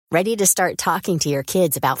Ready to start talking to your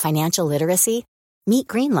kids about financial literacy? Meet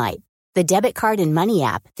Greenlight, the debit card and money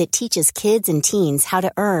app that teaches kids and teens how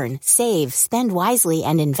to earn, save, spend wisely,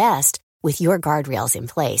 and invest with your guardrails in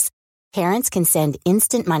place. Parents can send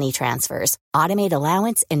instant money transfers, automate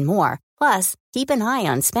allowance, and more. Plus, keep an eye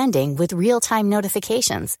on spending with real-time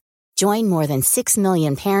notifications. Join more than 6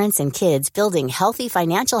 million parents and kids building healthy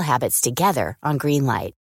financial habits together on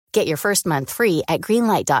Greenlight. Get your first month free at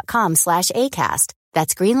greenlight.com/ACAST.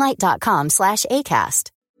 That's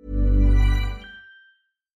greenlight.com/ACAST.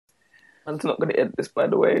 I'm not going to edit this, by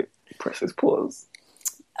the way. Press this pause.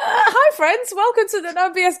 Hi, friends. Welcome to the No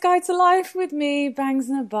BS Guide to Life with me, Bangs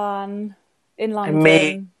in a Bun, in London. And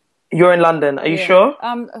me. You're in London. Are you sure?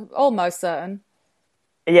 I'm almost certain.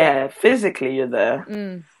 Yeah, physically you're there.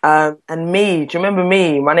 And me, do you remember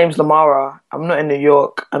me? My name's Lamara. I'm not in New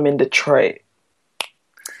York. I'm in Detroit.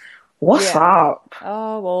 What's up?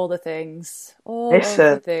 Oh, all the things. All of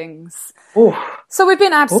the things. Oof. So we've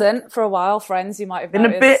been absent for a while, friends. You might have been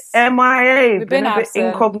noticed. a bit MIA. We've been a absent. bit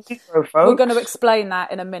incognito, folks. We're going to explain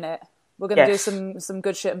that in a minute. We're going to do some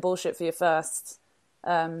good shit and bullshit for you first.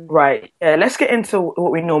 Right. Yeah, let's get into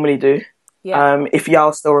what we normally do. Yeah. If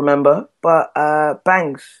y'all still remember. But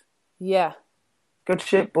Bangs. Yeah. Good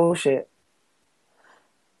shit, bullshit.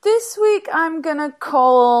 This week I'm going to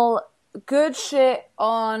call good shit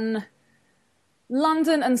on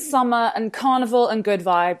London and summer and carnival and good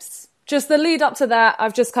vibes. Just the lead up to that,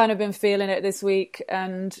 I've just kind of been feeling it this week.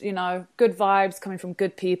 And, you know, good vibes coming from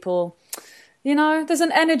good people. You know, there's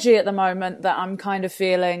an energy at the moment that I'm kind of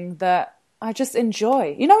feeling that I just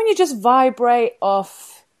enjoy. You know, when you just vibrate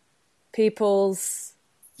off people's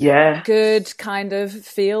good kind of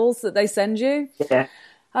feels that they send you? Yeah.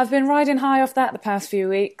 I've been riding high off that the past few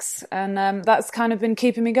weeks. And that's kind of been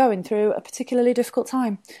keeping me going through a particularly difficult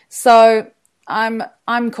time. So I'm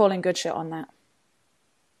calling good shit on that.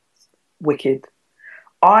 Wicked.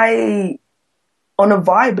 On a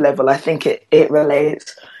vibe level, I think it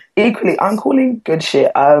relates. Equally, I'm calling good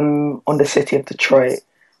shit on the city of Detroit.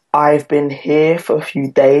 I've been here for a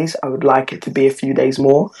few days. I would like it to be a few days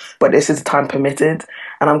more, but this is time permitted.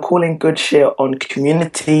 And I'm calling good shit on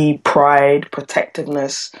community, pride,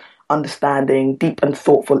 protectiveness, understanding, deep and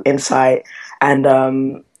thoughtful insight,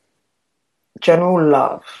 and general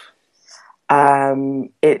love.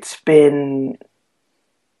 It's been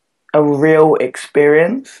a real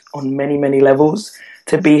experience on many, many levels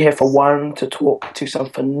to be here for one, to talk to some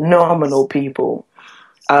phenomenal people.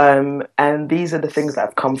 And these are the things that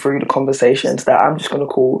have come through the conversations that I'm just going to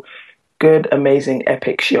call good, amazing,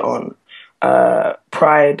 epic shit on.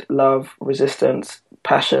 Pride, love, resistance,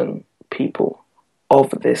 passion, people of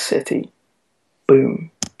this city.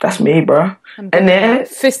 Boom. That's me, bro. And there,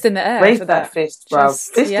 fist in the air. Raise for that fist, bro.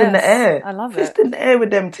 Fist in the air. I love fist in the air with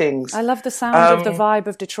them things. I love the sound of the vibe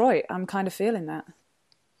of Detroit. I'm kind of feeling that.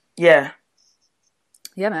 Yeah.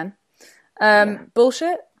 Yeah, man.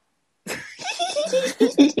 Bullshit?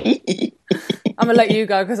 I'm going to let you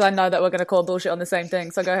go because I know that we're going to call bullshit on the same thing.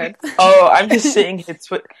 So go ahead. Oh, I'm just sitting here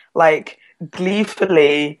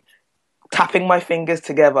gleefully tapping my fingers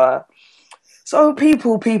together. So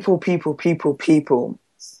people.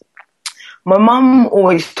 My mum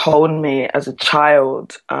always told me as a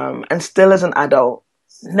child, and still as an adult,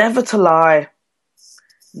 never to lie.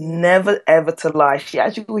 Never ever to lie. She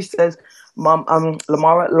actually always says, Mum,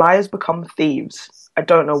 Lamara, liars become thieves. I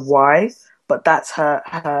don't know why, but that's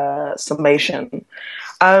her summation.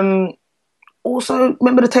 Also,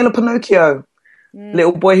 remember the tale of Pinocchio?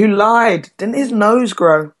 Little boy who lied. Didn't his nose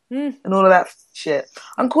grow? And all of that shit.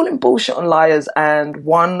 I'm calling bullshit on liars, and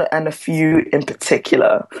one and a few in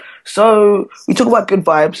particular. So we talk about good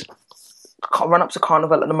vibes. Run up to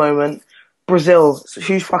Carnival at the moment. Brazil, it's a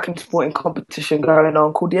huge fucking sporting competition going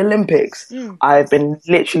on called the Olympics. I've been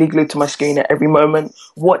literally glued to my screen at every moment,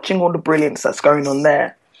 watching all the brilliance that's going on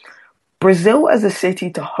there. Brazil as a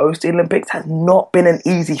city to host the Olympics has not been an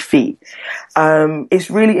easy feat.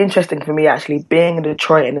 It's really interesting for me actually being in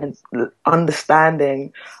Detroit and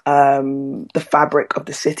understanding the fabric of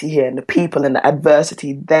the city here and the people and the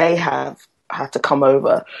adversity they have had to come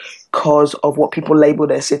over because of what people label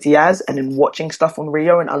their city as, and in watching stuff on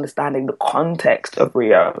Rio and understanding the context of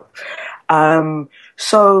Rio.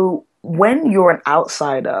 So when you're an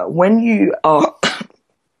outsider, when you are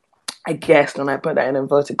a guest, and I put that in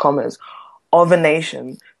inverted commas, of a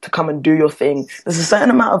nation to come and do your thing, there's a certain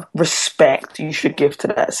amount of respect you should give to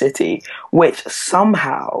that city, which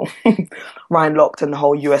somehow Ryan Lochte and the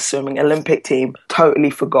whole US swimming Olympic team totally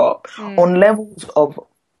forgot. On levels of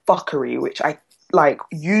fuckery, which I like,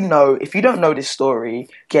 you know, if you don't know this story,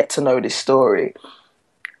 get to know this story.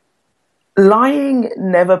 Lying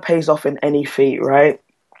never pays off in any feat, right?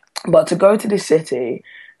 But to go to this city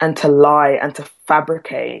and to lie and to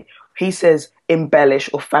fabricate, he says embellish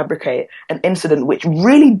or fabricate an incident which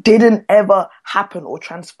really didn't ever happen or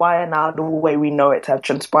transpire now the way we know it to have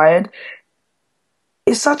transpired,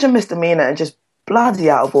 is such a misdemeanor and just bloody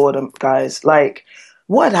out of order, guys. Like,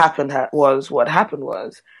 what happened was,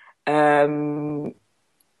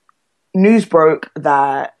 news broke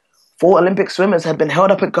that 4 Olympic swimmers had been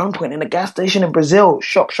held up at gunpoint in a gas station in Brazil.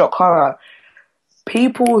 Shock, shock, horror.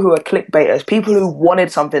 People who are clickbaiters, people who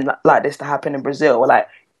wanted something like this to happen in Brazil were like,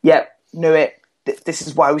 yep, knew it. This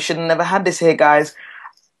is why we should have never had this here, guys.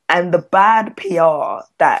 And the bad PR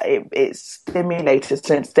that it stimulated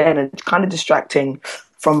since then and kind of distracting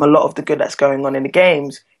from a lot of the good that's going on in the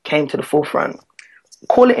games came to the forefront.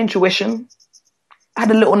 Call it intuition. I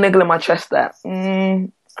had a little niggle in my chest that,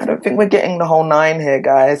 I don't think we're getting the whole 9 here,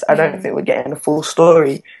 guys. I don't think we're getting the full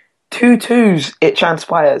story. 2-2s, it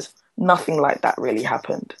transpires. Nothing like that really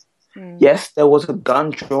happened. Yes, there was a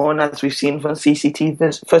gun drawn, as we've seen from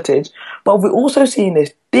CCTV footage, but we've also seen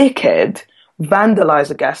this dickhead vandalize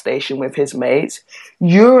a gas station with his mates,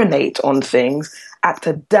 urinate on things, act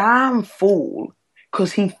a damn fool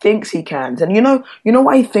because he thinks he can. And you know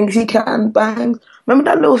why he thinks he can, Bangs? Remember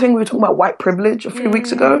that little thing we were talking about, white privilege, a few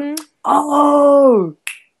weeks ago? Oh,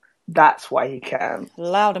 that's why he can.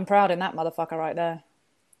 Loud and proud in that motherfucker right there.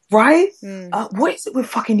 Right? What is it with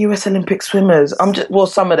fucking US Olympic swimmers?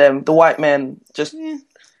 Some of them, the white men, just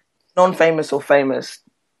non-famous or famous,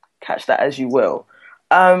 catch that as you will.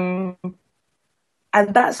 And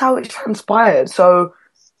that's how it transpired. So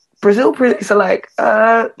Brazil police are like,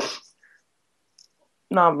 nah,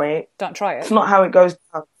 mate. Don't try it. It's not how it goes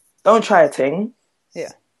down. Don't try a thing. Yeah.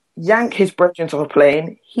 Yank his brethren off a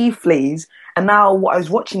plane. He flees. And now what I was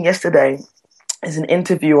watching yesterday is an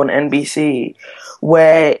interview on NBC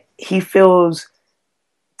where he feels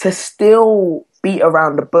to still beat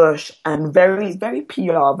around the bush and very, very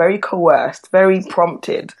PR, very coerced, very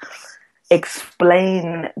prompted,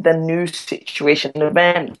 explain the new situation and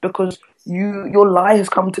event because your lie has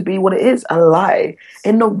come to be what it is, a lie,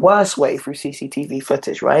 in the worst way through CCTV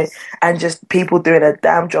footage, right? And just people doing a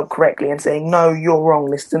damn job correctly and saying, no, you're wrong,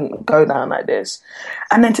 this didn't go down like this.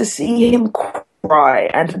 And then to see him cry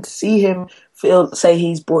and to see him say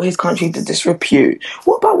he's brought his country to disrepute.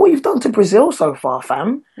 What about what you've done to Brazil so far,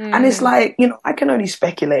 fam? And it's like, I can only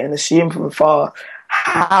speculate and assume from afar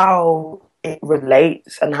how it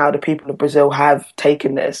relates and how the people of Brazil have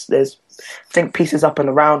taken this. There's, I think, pieces up and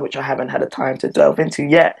around which I haven't had a time to delve into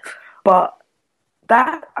yet. But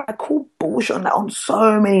that, I call bullshit on that on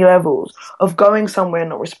so many levels, of going somewhere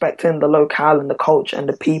and not respecting the locale and the culture and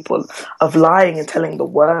the people, of lying and telling the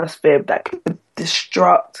worst fib that could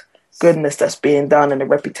destruct goodness that's being done and a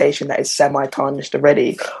reputation that is semi-tarnished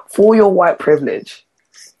already for your white privilege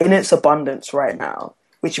in its abundance right now,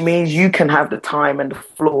 which means you can have the time and the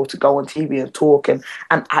floor to go on TV and talk and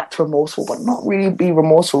act remorseful, but not really be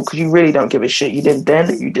remorseful because you really don't give a shit. You didn't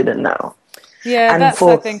then, you didn't now. Yeah, and that's,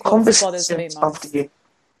 for I think, what bothers me most.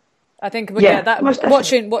 I think,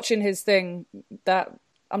 watching his thing, that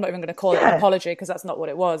I'm not even going to call it an apology because that's not what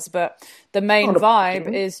it was, but the main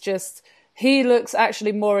vibe is just, he looks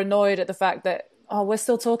actually more annoyed at the fact that, oh, we're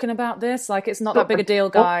still talking about this? Like, it's not that big a deal,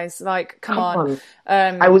 guys. Like, come on.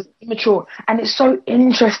 I was immature. And it's so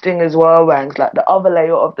interesting as well, Rangs, like the other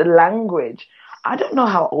layer of the language. I don't know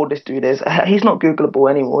how old this dude is. He's not Googleable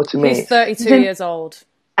anymore to me. He's 32 years old.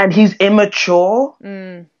 And he's immature?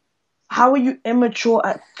 How are you immature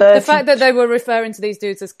at 30? The fact that they were referring to these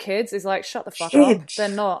dudes as kids is like, shut the fuck up. They're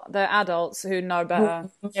not. They're adults who know better.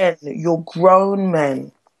 You're grown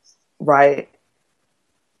men, right?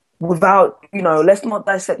 Without, let's not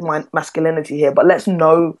dissect masculinity here, but let's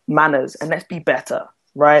know manners and let's be better,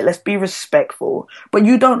 right? Let's be respectful. But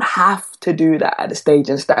you don't have to do that at the stage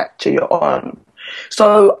and stature you're on.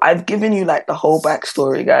 So I've given you like the whole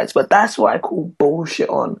backstory, guys, but that's what I call bullshit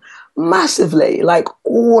on massively. Like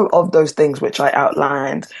all of those things which I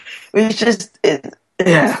outlined, it's just,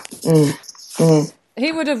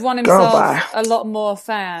 He would have won himself a lot more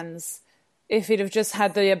fans if he'd have just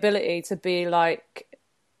had the ability to be like,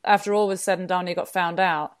 after all was said and done, he got found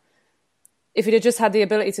out. If he'd have just had the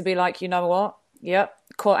ability to be like, you know what? Yep,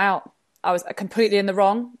 caught out. I was completely in the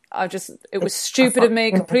wrong. It was stupid of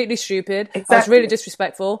me, completely stupid. Exactly. I was really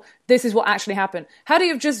disrespectful. This is what actually happened. Had he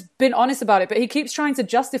have just been honest about it, but he keeps trying to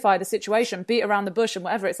justify the situation, beat around the bush and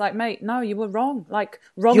whatever. It's like, mate, no, you were wrong. Like,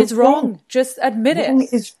 wrong is wrong. Just admit it. Wrong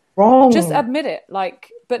is wrong. Just admit it.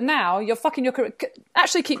 Like, but now you're fucking your career.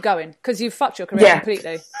 Actually, keep going because you fucked your career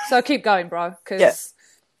completely. So keep going, bro. Because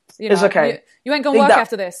it's okay. You ain't gonna work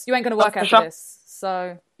after this. You ain't gonna work after this.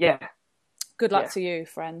 So yeah, good luck to you,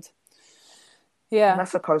 friend. Yeah. And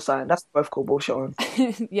that's a cosign. That's both called bullshit on.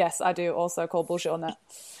 Yes, I do also call bullshit on that.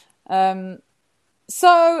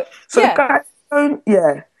 So yeah. Guys,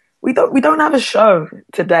 we don't have a show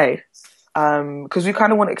today because we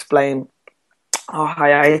kind of want to explain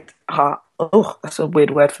that's a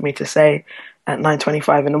weird word for me to say at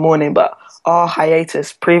 9:25 in the morning, but our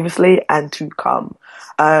hiatus previously and to come.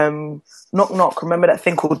 Knock knock, remember that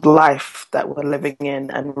thing called life that we're living in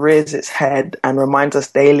and rears its head and reminds us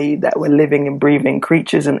daily that we're living and breathing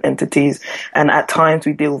creatures and entities, and at times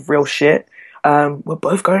we deal with real shit. We're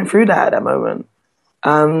both going through that at that moment.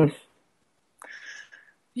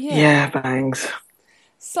 Yeah, bangs.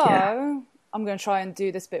 So I'm going to try and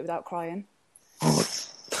do this bit without crying.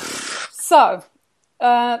 So,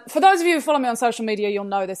 for those of you who follow me on social media, you'll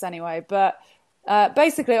know this anyway, but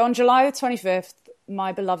basically on July the 25th,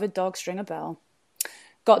 my beloved dog Stringer Bell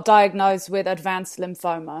got diagnosed with advanced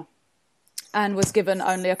lymphoma and was given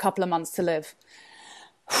only a couple of months to live.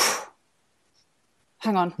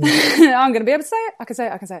 Hang on. I'm going to be able to say it? I can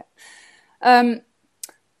say it.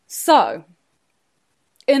 So,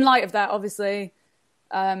 in light of that, obviously,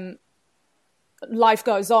 life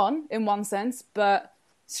goes on in one sense, but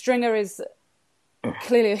Stringer is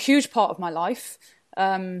clearly a huge part of my life.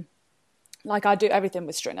 Like I do everything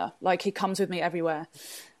with Stringer. Like he comes with me everywhere.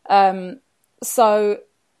 So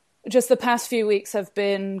just the past few weeks have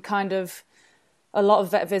been kind of a lot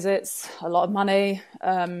of vet visits, a lot of money,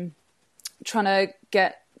 trying to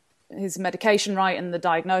get his medication right and the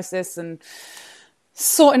diagnosis and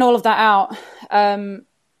sorting all of that out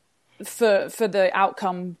for the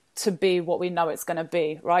outcome to be what we know it's going to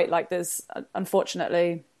be, right? Like there's,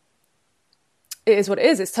 unfortunately, it is what it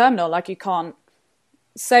is. It's terminal. Like you can't,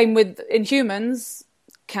 same with in humans,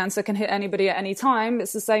 cancer can hit anybody at any time.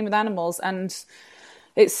 It's the same with animals and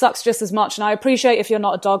it sucks just as much. And I appreciate if you're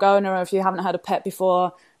not a dog owner or if you haven't had a pet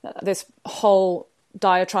before, this whole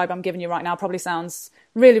diatribe I'm giving you right now probably sounds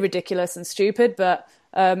really ridiculous and stupid, but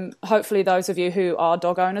hopefully those of you who are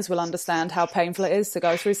dog owners will understand how painful it is to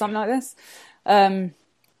go through something like this.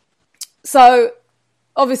 So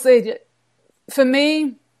obviously for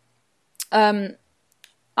me,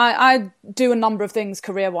 I do a number of things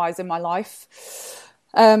career-wise in my life.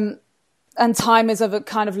 And time is of a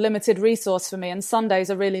kind of limited resource for me. And Sundays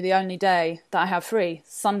are really the only day that I have free.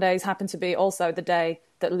 Sundays happen to be also the day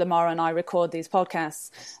that Lamara and I record these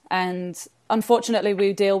podcasts. And unfortunately,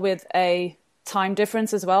 we deal with a time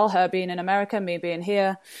difference as well, her being in America, me being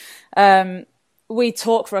here. We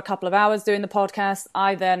talk for a couple of hours doing the podcast.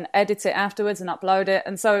 I then edit it afterwards and upload it.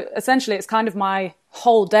 And so essentially it's kind of my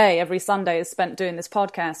whole day every Sunday is spent doing this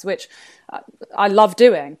podcast, which I love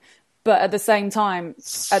doing. But at the same time,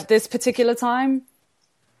 at this particular time,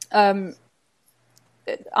 I'm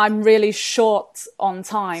really short on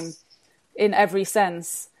time in every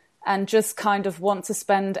sense and just kind of want to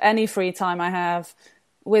spend any free time I have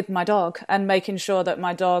with my dog and making sure that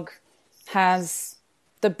my dog has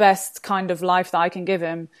the best kind of life that I can give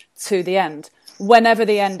him to the end. Whenever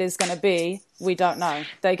the end is going to be, we don't know.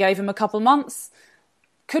 They gave him a couple months,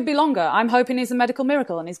 could be longer. I'm hoping he's a medical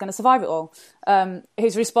miracle and he's going to survive it all.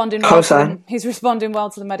 He's responding well. He's responding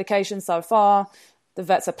well to the medication so far. The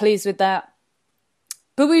vets are pleased with that.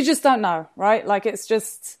 But we just don't know, right? Like it's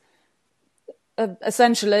just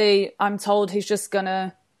essentially I'm told he's just going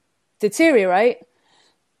to deteriorate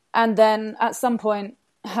and then at some point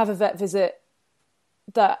have a vet visit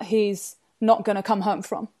that he's not going to come home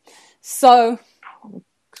from. So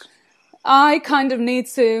I kind of need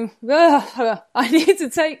to, I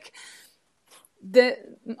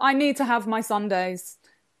need to have my Sundays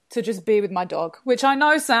to just be with my dog, which I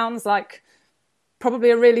know sounds like probably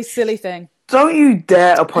a really silly thing. Don't you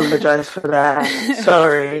dare apologize for that.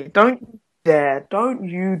 Sorry. Don't you dare. Don't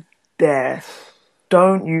you dare.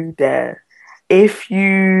 Don't you dare. If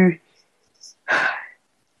you...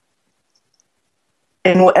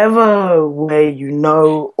 in whatever way you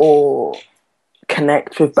know or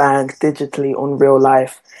connect with Bangs digitally on real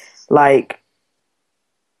life, like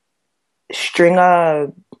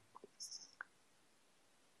Stringer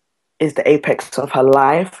is the apex of her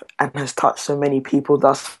life and has touched so many people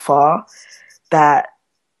thus far that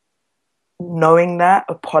knowing that,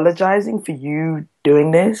 apologizing for you doing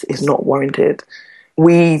this is not warranted.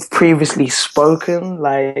 We've previously spoken,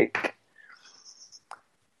 like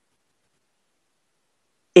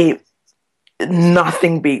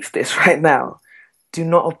nothing beats this right now. Do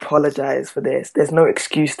not apologize for this. There's no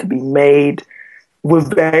excuse to be made. We're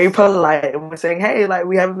very polite and we're saying, hey, like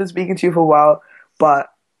we haven't been speaking to you for a while,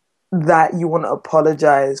 but that you want to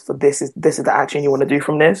apologize for this is the action you want to do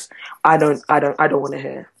from this. I don't want to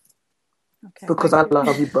hear. Okay, because I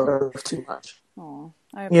love you both too much. Oh,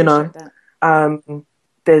 I appreciate that.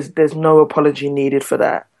 There's no apology needed for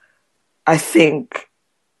that. I think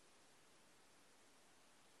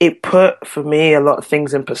it put, for me, a lot of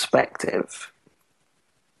things in perspective.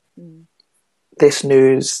 This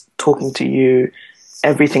news, talking to you,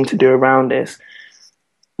 everything to do around this,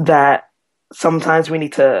 that sometimes we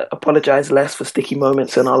need to apologize less for sticky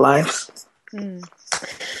moments in our lives.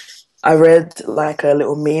 I read like a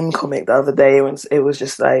little meme comic the other day when it was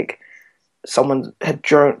just like someone had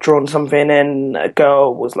drawn something and a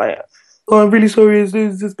girl was like, "Oh, I'm really sorry, I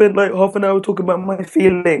spent like half an hour talking about my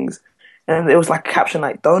feelings." And it was like a caption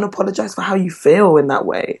like, "Don't apologize for how you feel in that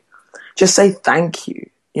way. Just say thank you,"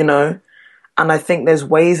 you know? And I think there's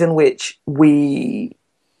ways in which I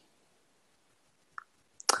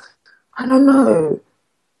don't know.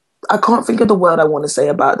 I can't think of the word I want to say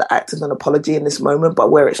about the act of an apology in this moment,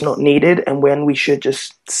 but where it's not needed and when we should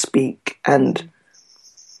just speak and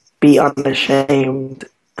be unashamed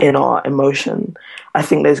in our emotion. I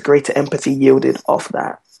think there's greater empathy yielded off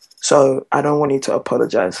that. So I don't want you to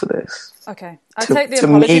apologize for this. Okay. I take the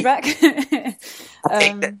apology back.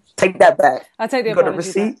 Take that back. I take the you got a apology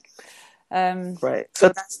receipt? back. Right.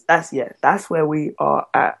 So that's where we are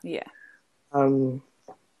at. Yeah.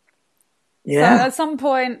 Yeah. So at some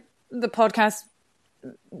point, the podcast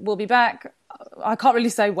will be back. I can't really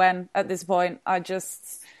say when at this point. I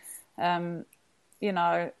just,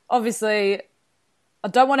 obviously, I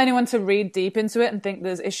don't want anyone to read deep into it and think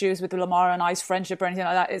there's issues with Lamar and I's friendship or anything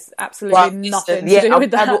like that. It's absolutely nothing to do with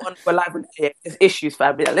that. There's issues,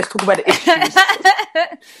 fam. Let's talk about the issues.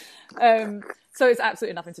 So it's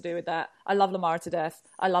absolutely nothing to do with that. I love Lamar to death.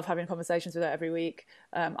 I love having conversations with her every week.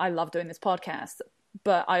 I love doing this podcast.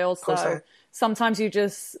 But I also, sometimes you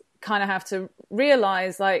just kind of have to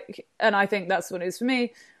realize, like, and I think that's what it is for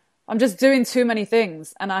me, I'm just doing too many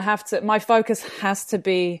things. And my focus has to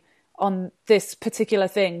be on this particular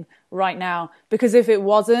thing right now. Because if it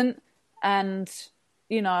wasn't, and,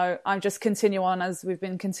 I just continue on as we've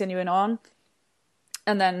been continuing on,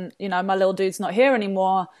 and then, my little dude's not here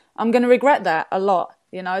anymore, I'm going to regret that a lot,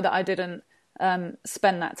 that I didn't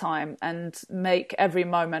spend that time and make every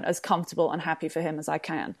moment as comfortable and happy for him as I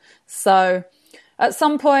can. So at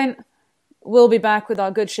some point, we'll be back with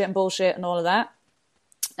our good shit and bullshit and all of that,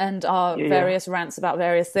 and our various rants about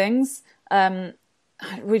various things. I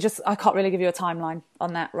can't really give you a timeline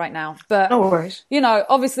on that right now. But, no worries.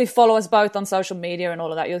 Obviously follow us both on social media and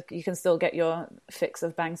all of that. You can still get your fix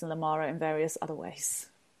of Bangs and Lamara in various other ways.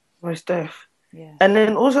 Most def. Yeah. And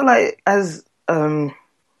then also, like, as an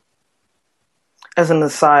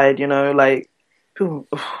aside, people,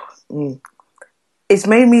 it's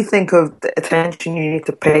made me think of the attention you need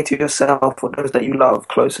to pay to yourself or those that you love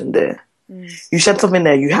close and dear. You said something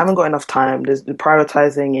there. You haven't got enough time. There's the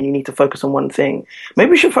prioritizing, and you need to focus on one thing.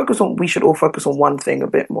 Maybe we should all focus on one thing a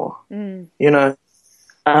bit more.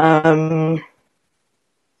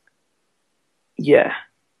 Yeah,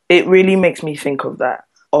 it really makes me think of that,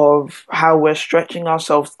 of how we're stretching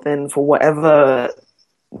ourselves thin for whatever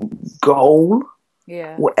goal,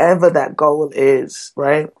 whatever that goal is,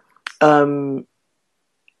 right?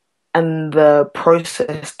 And the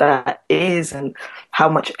process that is, and how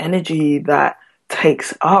much energy that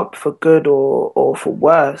takes up for good or for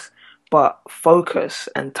worse. But focus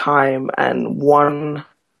and time and one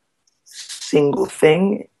single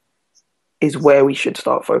thing is where we should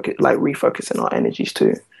start refocusing our energies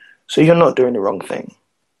to. So you're not doing the wrong thing.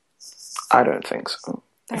 I don't think so.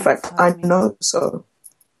 Thanks, in fact, homie.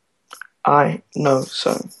 I know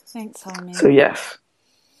so. Thanks, homie. So yes.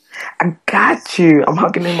 I got you. I'm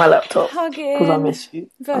hugging in my laptop. Hugging. Because I miss you.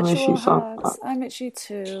 Virtual I miss you so hugs. much. I miss you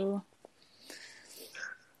too.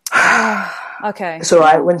 Okay. It's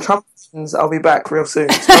alright. When Trump wins, I'll be back real soon.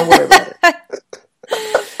 So don't worry about it.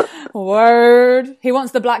 Word. He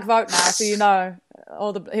wants the black vote now, so you know.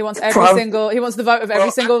 He wants the vote of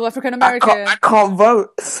every single African American. I can't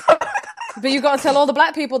vote. But you got to tell all the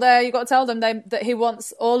black people there. You got to tell them that he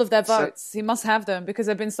wants all of their votes. He must have them because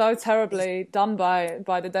they've been so terribly done by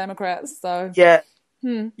the Democrats. So yeah.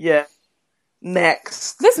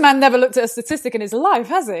 Next. This man never looked at a statistic in his life,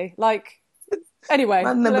 has he? Anyway,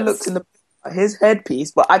 man never looked in his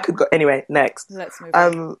headpiece. But I could go anyway. Next. Let's move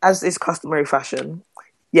on. As is customary fashion.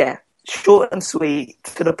 Yeah, short and sweet,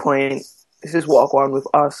 to the point. This is what I'll go on with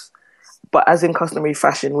us. But as in customary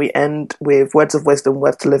fashion, we end with words of wisdom,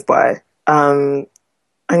 words to live by. I'm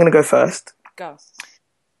going to go first. Go.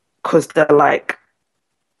 Because they're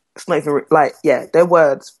it's not even, they're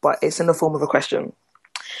words, but it's in the form of a question.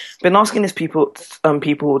 Been asking people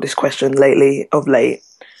this question of late.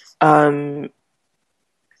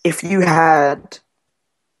 If you had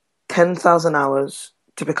 10,000 hours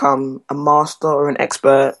to become a master or an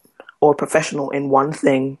expert or a professional in one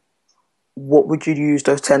thing, what would you use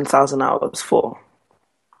those 10,000 hours for?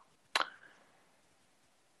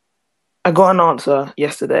 I got an answer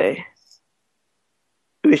yesterday,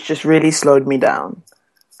 which just really slowed me down.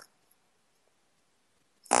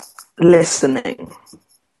 Listening.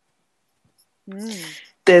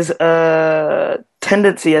 There's a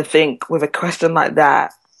tendency, I think, with a question like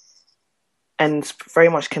that, and it's very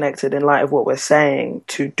much connected in light of what we're saying,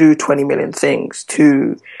 to do 20 million things,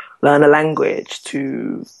 to learn a language,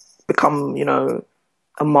 to become, a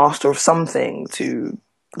master of something, to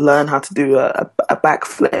learn how to do a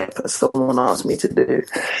backflip, as someone asked me to do.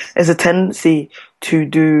 There's a tendency to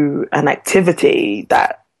do an activity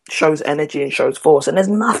that shows energy and shows force, and there's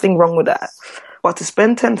nothing wrong with that. But to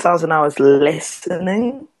spend 10,000 hours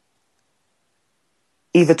listening,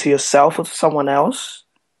 either to yourself or to someone else,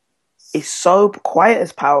 is so quite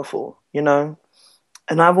as powerful, And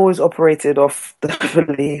I've always operated off the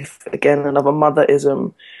belief, again, another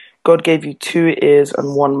motherism, God gave you 2 ears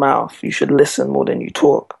and 1 mouth. You should listen more than you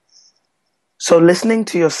talk. So listening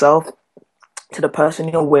to yourself, to the person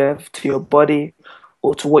you're with, to your body,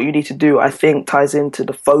 or to what you need to do, I think ties into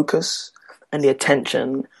the focus and the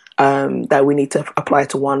attention that we need to apply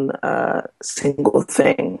to one single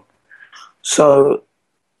thing. So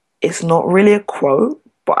it's not really a quote,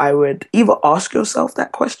 but I would either ask yourself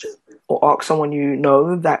that question or ask someone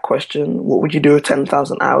that question. What would you do with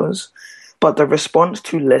 10,000 hours? But the response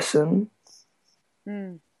to listen,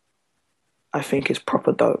 I think, is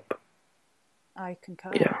proper dope. I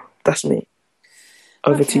concur. Yeah, that's me.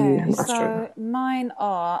 Over to you, so mine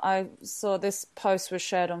are, I saw this post was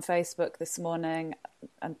shared on Facebook this morning,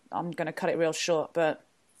 and I'm going to cut it real short, but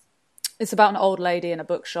it's about an old lady in a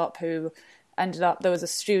bookshop who ended up, there was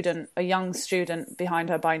a young student behind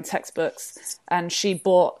her buying textbooks, and she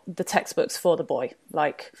bought the textbooks for the boy,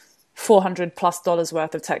 like $400+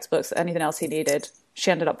 worth of textbooks, anything else he needed. She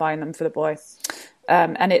ended up buying them for the boy.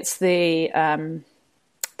 And it's the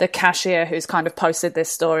cashier who's kind of posted this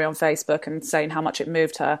story on Facebook and saying how much it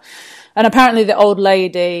moved her. And apparently the old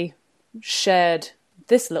lady shared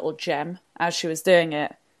this little gem as she was doing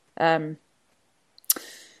it.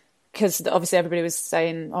 Because obviously everybody was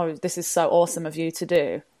saying, oh, this is so awesome of you to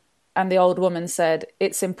do. And the old woman said,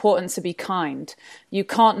 it's important to be kind. You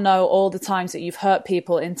can't know all the times that you've hurt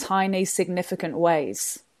people in tiny, significant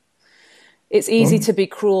ways. It's easy to be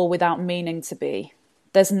cruel without meaning to be.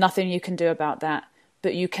 There's nothing you can do about that,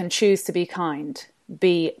 but you can choose to be kind.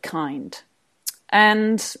 Be kind.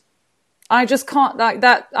 And I just can't, like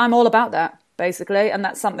that. I'm all about that, basically. And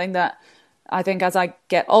that's something that I think as I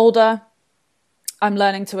get older, I'm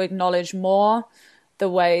learning to acknowledge more the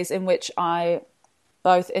ways in which I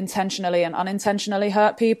both intentionally and unintentionally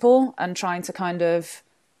hurt people, and trying to kind of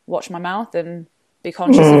watch my mouth and be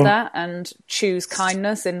conscious of that and choose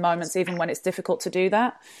kindness in moments, even when it's difficult to do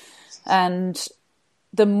that. And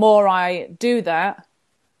the more I do that,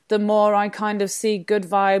 the more I kind of see good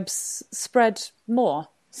vibes spread more.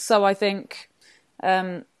 So I think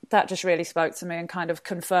that just really spoke to me and kind of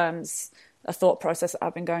confirms a thought process that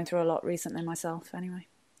I've been going through a lot recently myself anyway.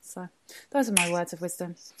 So those are my words of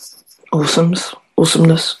wisdom.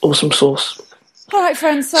 Awesomeness, awesome sauce. All right,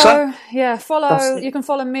 friends. So yeah, you can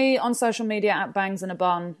follow me on social media at Bangs in a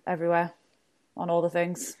Bun everywhere, on all the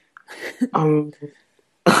things. I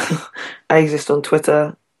exist on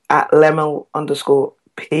Twitter at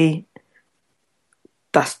lemel_p.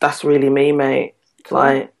 That's really me, mate. Cool.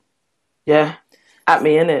 Like, yeah, at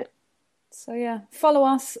me, innit? So yeah, follow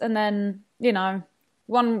us, and then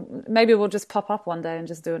maybe we'll just pop up one day and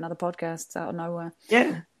just do another podcast out of nowhere.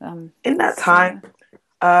 Yeah. In that time,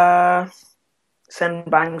 send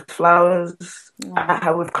Bangs flowers. At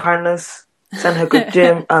her with kindness. Send her good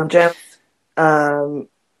gem.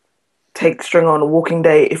 Take Stringer on a walking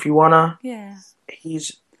date if you wanna. Yeah.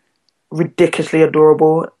 He's ridiculously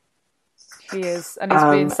adorable. He is, and he's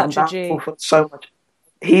been such a G. For so much.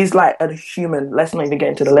 He's like a human. Let's not even get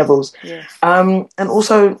into the levels. Yeah. And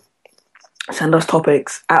also send us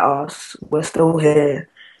topics at us. We're still here,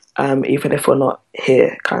 even if we're not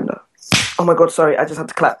here, kind of. Oh my God, sorry. I just had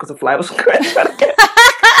to clap because the fly was crashing.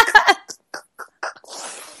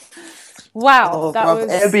 Wow, that was...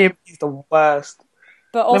 Airbnb is the worst.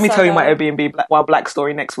 But also, let me tell you my Airbnb While Black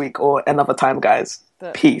story next week or another time, guys.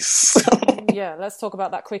 Peace. Yeah, let's talk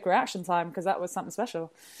about that quick reaction time because that was something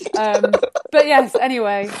special. But yes,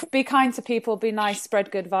 anyway, be kind to people, be nice,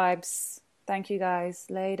 spread good vibes. Thank you, guys.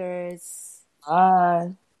 Laters.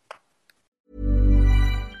 Bye.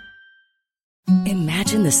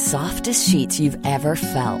 Imagine the softest sheets you've ever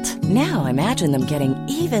felt. Now imagine them getting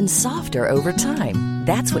even softer over time.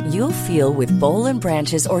 That's what you'll feel with Boll &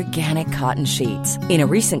 Branch's organic cotton sheets. In a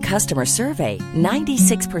recent customer survey,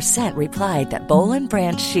 96% replied that Boll &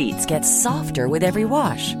 Branch sheets get softer with every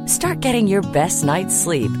wash. Start getting your best night's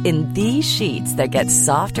sleep in these sheets that get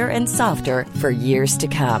softer and softer for years to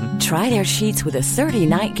come. Try their sheets with a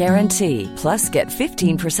 30-night guarantee. Plus, get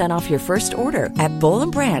 15% off your first order at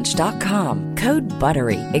bollandbranch.com. Code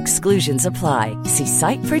BUTTERY. Exclusions apply. See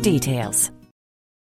site for details.